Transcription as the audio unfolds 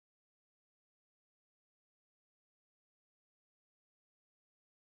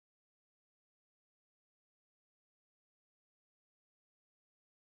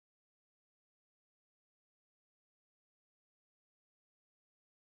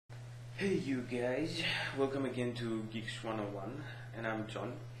Hey you guys, welcome again to Geeks 101, and I'm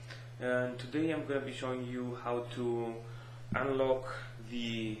John. And today I'm going to be showing you how to unlock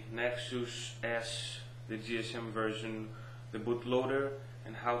the Nexus S, the GSM version, the bootloader,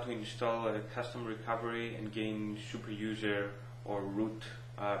 and how to install a custom recovery and gain SuperUser or root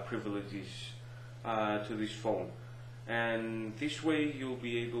privileges to this phone. And this way you'll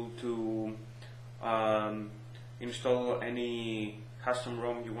be able to install any custom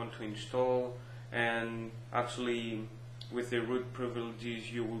ROM you want to install, and actually with the root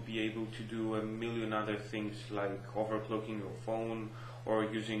privileges you will be able to do a million other things like overclocking your phone or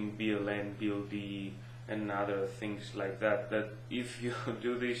using BLN, BLD and other things like that. That if you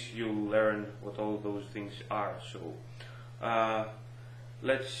do this you'll learn what all those things are. So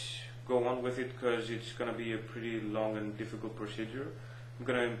let's go on with it because it's gonna be a pretty long and difficult procedure. I'm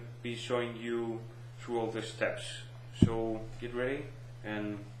gonna be showing you through all the steps. So get ready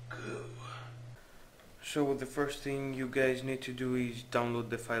and go. So the first thing you guys need to do is download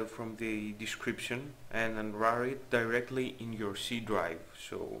the file from the description and unrar it directly in your C drive.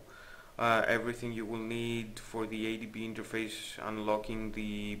 So everything you will need for the ADB interface, unlocking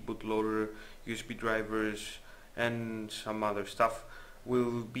the bootloader, USB drivers and some other stuff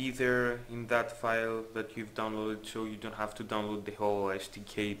will be there in that file that you've downloaded, so you don't have to download the whole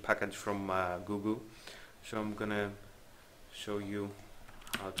SDK package from Google. So I'm gonna show you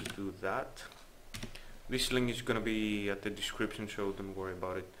how to do that. This link is gonna be at the description, so don't worry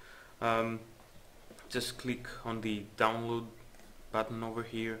about it. Just click on the download button over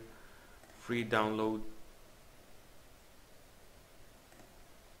here, free download,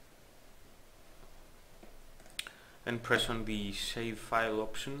 and press on the save file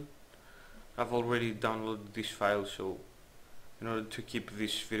option. I've already downloaded this file, so in order to keep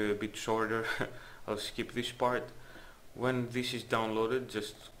this video a bit shorter I'll skip this part. When this is downloaded,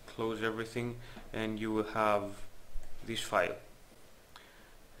 just close everything and you will have this file,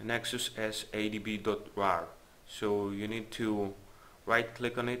 Nexus S ADB.rar. So you need to right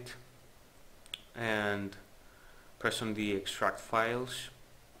click on it and press on the extract files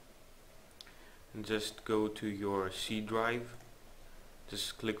and just go to your C drive,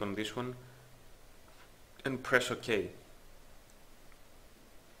 just click on this one and press OK.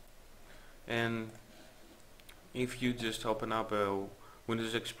 And if you just open up a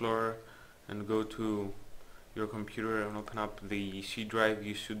Windows Explorer and go to your computer and open up the C drive,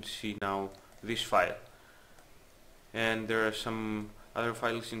 you should see now this file, and there are some other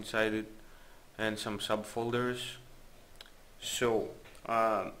files inside it and some subfolders. So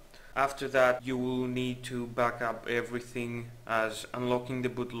after that you will need to back up everything, as unlocking the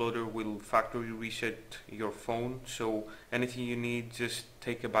bootloader will factory reset your phone. So anything you need, just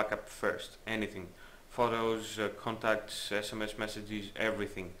take a backup first, anything, photos, contacts, SMS messages,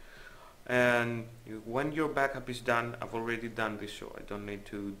 everything. And when your backup is done, I've already done this so I don't need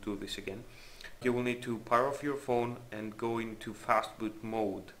to do this again, you will need to power off your phone and go into Fastboot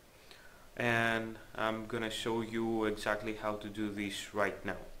mode, and I'm gonna show you exactly how to do this right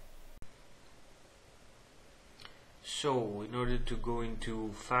now. So in order to go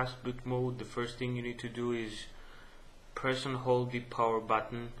into Fastboot mode, the first thing you need to do is press and hold the power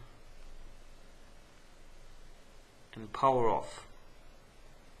button and power off,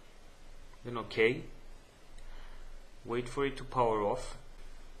 then OK, wait for it to power off.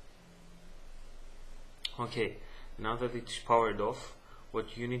 Okay, now that it's powered off,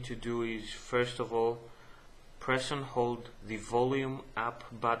 what you need to do is first of all press and hold the volume up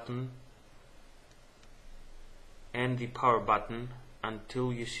button and the power button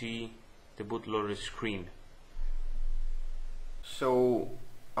until you see the bootloader screen. So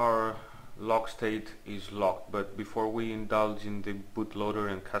our lock state is locked, but before we indulge in the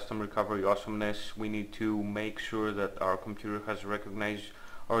bootloader and custom recovery awesomeness, we need to make sure that our computer has recognized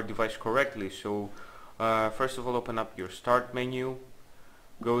our device correctly. So first of all, open up your start menu,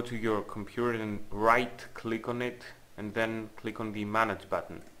 go to your computer and right click on it, and then click on the manage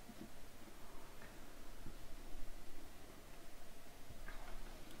button.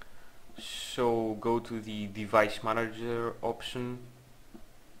 So go to the device manager option,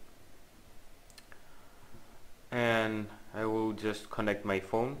 and I will just connect my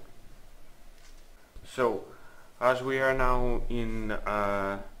phone. So as we are now in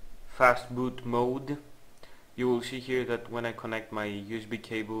Fastboot mode, you will see here that when I connect my USB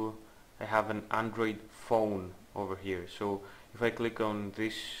cable I have an Android phone over here. So if I click on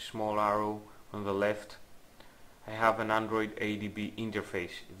this small arrow on the left, I have an Android ADB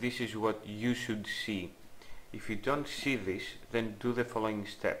interface. This is what you should see. If you don't see this, then do the following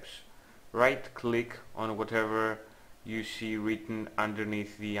steps. Right click on whatever you see written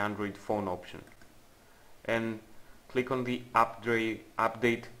underneath the Android phone option, and click on the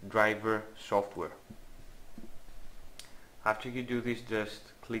update driver software. After you do this, just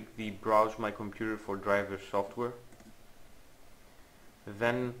click the browse my computer for driver software,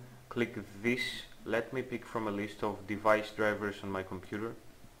 then click this, let me pick from a list of device drivers on my computer,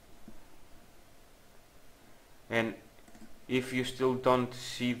 and if you still don't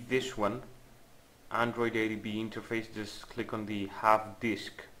see this one, Android ADB Interface, just click on the have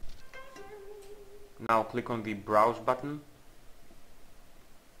disk. Now click on the browse button,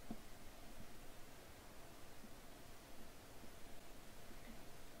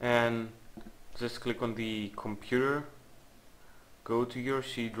 and just click on the computer, go to your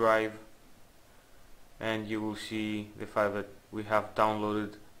C drive, and you will see the file that we have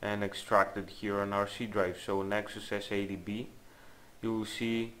downloaded and extracted here on our C drive. So Nexus S ADB, you will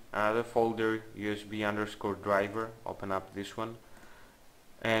see another folder, USB_driver, open up this one,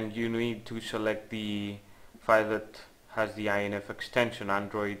 and you need to select the file that has the INF extension,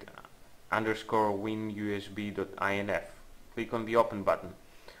 Android_WinUSB.inf. Click on the open button.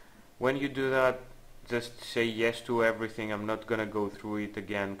 When you do that, just say yes to everything. I'm not gonna go through it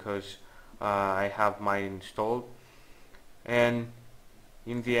again because I have mine installed, and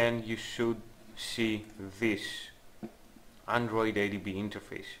in the end you should see this Android ADB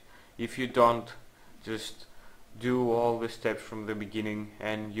interface. If you don't, just do all the steps from the beginning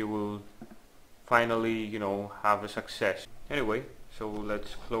and you will finally, have a success. Anyway, so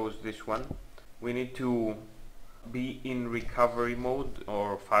let's close this one. We need to be in recovery mode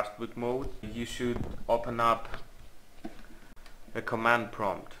or Fastboot mode. You should open up a command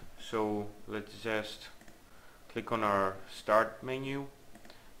prompt. So let's just click on our start menu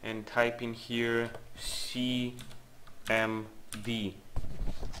and type in here CMD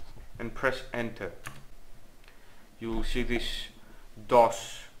and press enter. You will see this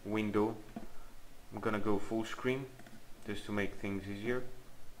DOS window. I'm gonna go full screen just to make things easier.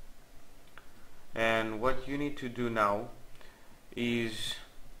 And what you need to do now is,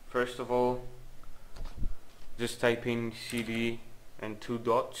 first of all, just type in CD and 2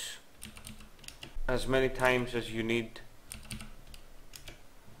 dots as many times as you need,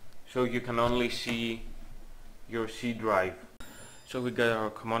 so you can only see your C drive. So we got our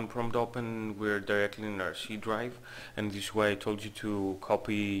command prompt open, we're directly in our C drive, and this is why I told you to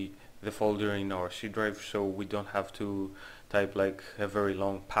copy the folder in our C drive so we don't have to type like a very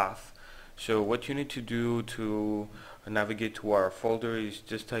long path. So what you need to do to navigate to our folder is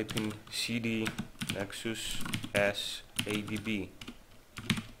just type in CD Nexus S ADB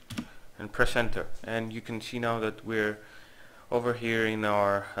and press enter, and you can see now that we're over here in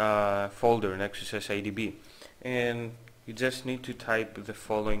our folder Nexus S ADB, and you just need to type the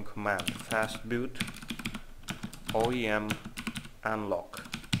following command: Fastboot OEM unlock.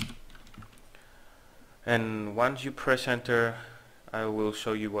 And once you press enter, I will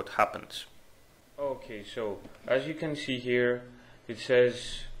show you what happens. Okay, so as you can see here, it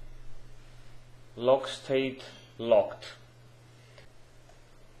says lock state locked.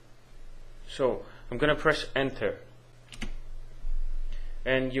 So I'm gonna press enter,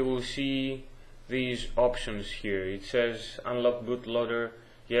 and you will see these options here. It says unlock bootloader,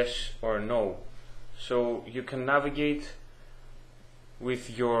 yes or no. So you can navigate with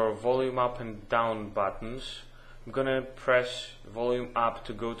your volume up and down buttons. I'm gonna press volume up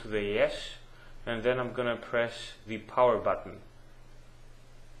to go to the yes, and then I'm gonna press the power button.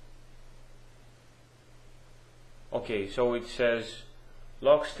 Okay, so it says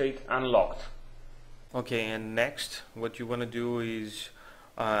lock state unlocked. Okay, and next what you want to do is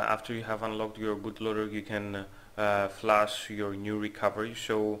after you have unlocked your bootloader, you can flash your new recovery.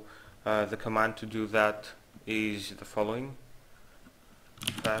 So the command to do that is the following: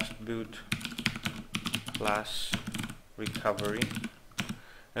 Fastboot flash recovery,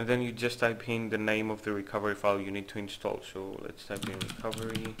 and then you just type in the name of the recovery file you need to install. So let's type in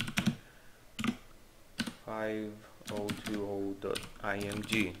recovery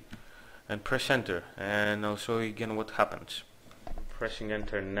 5020.img and press enter, and I'll show you again what happens. I'm pressing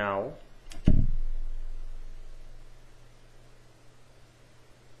enter now.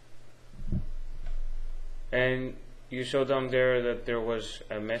 And you saw down there that there was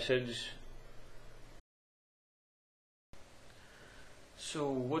a message. So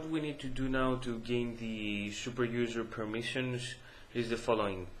what we need to do now to gain the SuperUser permissions is the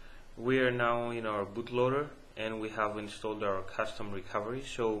following. We are now in our bootloader and we have installed our custom recovery.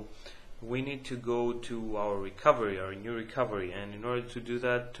 So we need to go to our recovery, our new recovery, and in order to do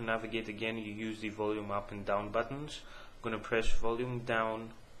that, to navigate again, you use the volume up and down buttons. I'm going to press volume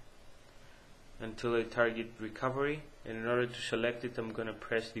down until I target recovery, and in order to select it I'm gonna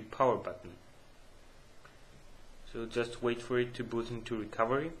press the power button. So just wait for it to boot into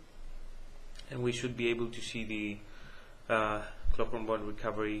recovery, and we should be able to see the clock on board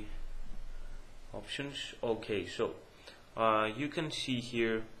recovery options. Okay, so you can see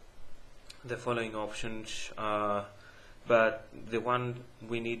here the following options, but the one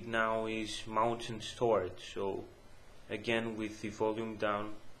we need now is mount and storage. So again, with the volume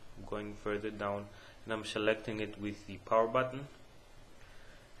down, I'm going further down and I'm selecting it with the power button,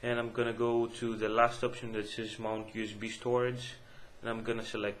 and I'm gonna go to the last option that says mount USB storage, and I'm gonna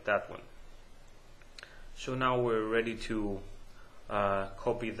select that one. So now we're ready to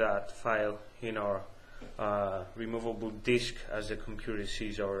copy that file in our removable disk as the computer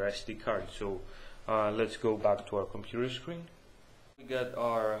sees our SD card. So let's go back to our computer screen. We got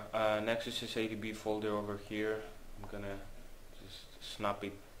our Nexus S ADB folder over here. I'm gonna just snap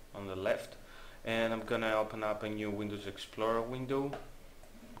it on the left, and I'm gonna open up a new Windows Explorer window.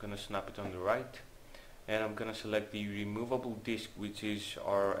 I'm gonna snap it on the right, and I'm gonna select the removable disk, which is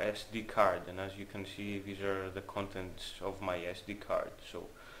our SD card, and as you can see, these are the contents of my SD card. So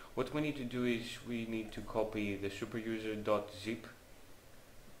what we need to do is we need to copy the superuser.zip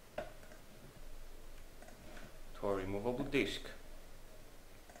to our removable disk.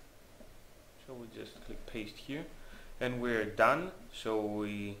 So we just click paste here, and we're done. So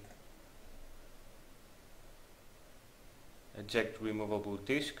we eject removable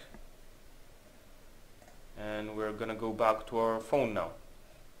disk, and we're gonna go back to our phone now.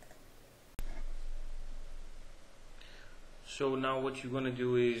 So now what you're gonna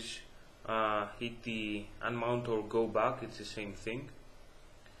do is hit the unmount or go back, it's the same thing,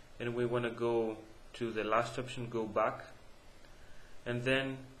 and we want to go to the last option, go back, and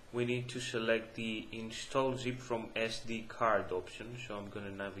then we need to select the install zip from SD card option. So I'm gonna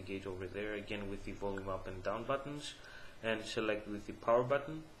navigate over there again with the volume up and down buttons, and select with the power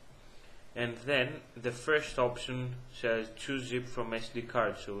button, and then the first option says choose zip from SD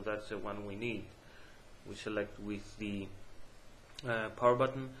card, so that's the one we need. We select with the power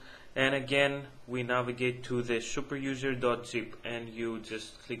button, and again we navigate to the superuser.zip, and you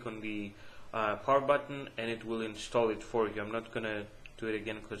just click on the power button and it will install it for you. I'm not gonna do it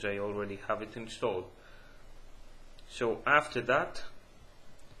again because I already have it installed. So after that,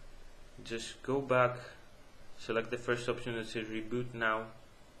 just go back, select the first option that says reboot now,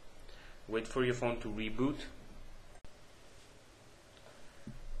 wait for your phone to reboot.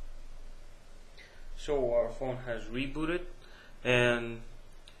 So our phone has rebooted, and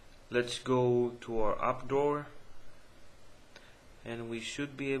let's go to our app drawer, and we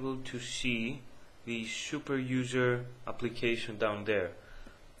should be able to see the SuperUser application down there.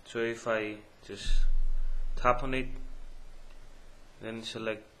 So if I just tap on it, then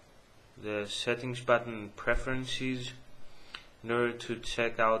select the settings button, preferences, in order to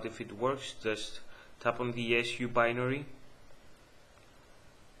check out if it works, just tap on the SU binary,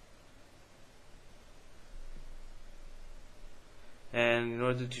 and in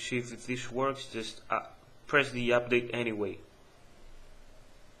order to see if this works, just press the update anyway.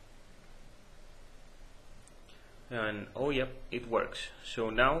 And oh yep, it works. So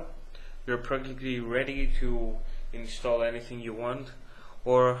now you're practically ready to install anything you want,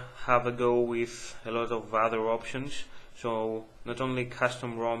 or have a go with a lot of other options. So not only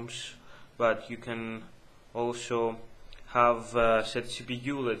custom ROMs, but you can also have set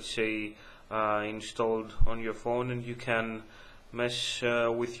CPU, let's say, installed on your phone, and you can mess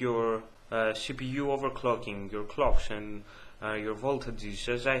with your CPU overclocking, your clocks and your voltages,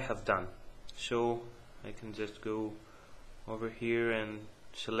 as I have done. So I can just go over here and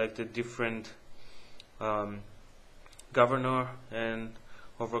select a different governor and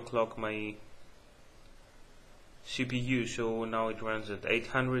overclock my CPU. So now it runs at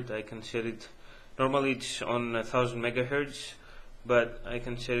 800. I can set it, normally it's on 1000 megahertz, but I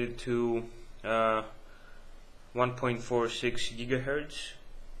can set it to 1.46 gigahertz.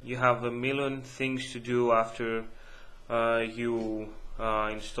 You have a million things to do after you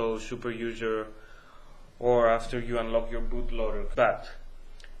install SuperUser, or after you unlock your bootloader. But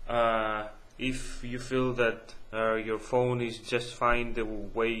if you feel that your phone is just fine the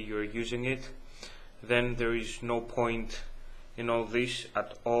way you're using it, then there is no point in all this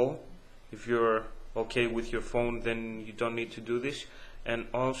at all. If you're okay with your phone, then you don't need to do this. And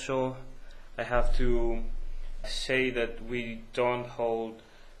also, I have to say that we don't hold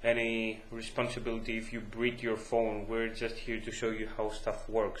any responsibility if you break your phone. We're just here to show you how stuff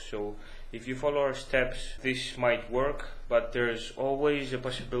works. So if you follow our steps, this might work, but there's always a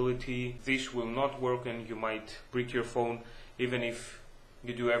possibility this will not work and you might break your phone, even if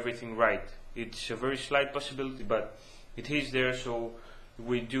you do everything right. It's a very slight possibility, but it is there, so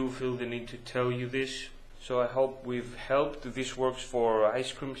we do feel the need to tell you this. So I hope we've helped. This works for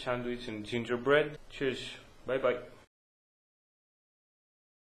ice cream sandwich and gingerbread. Cheers. Bye bye.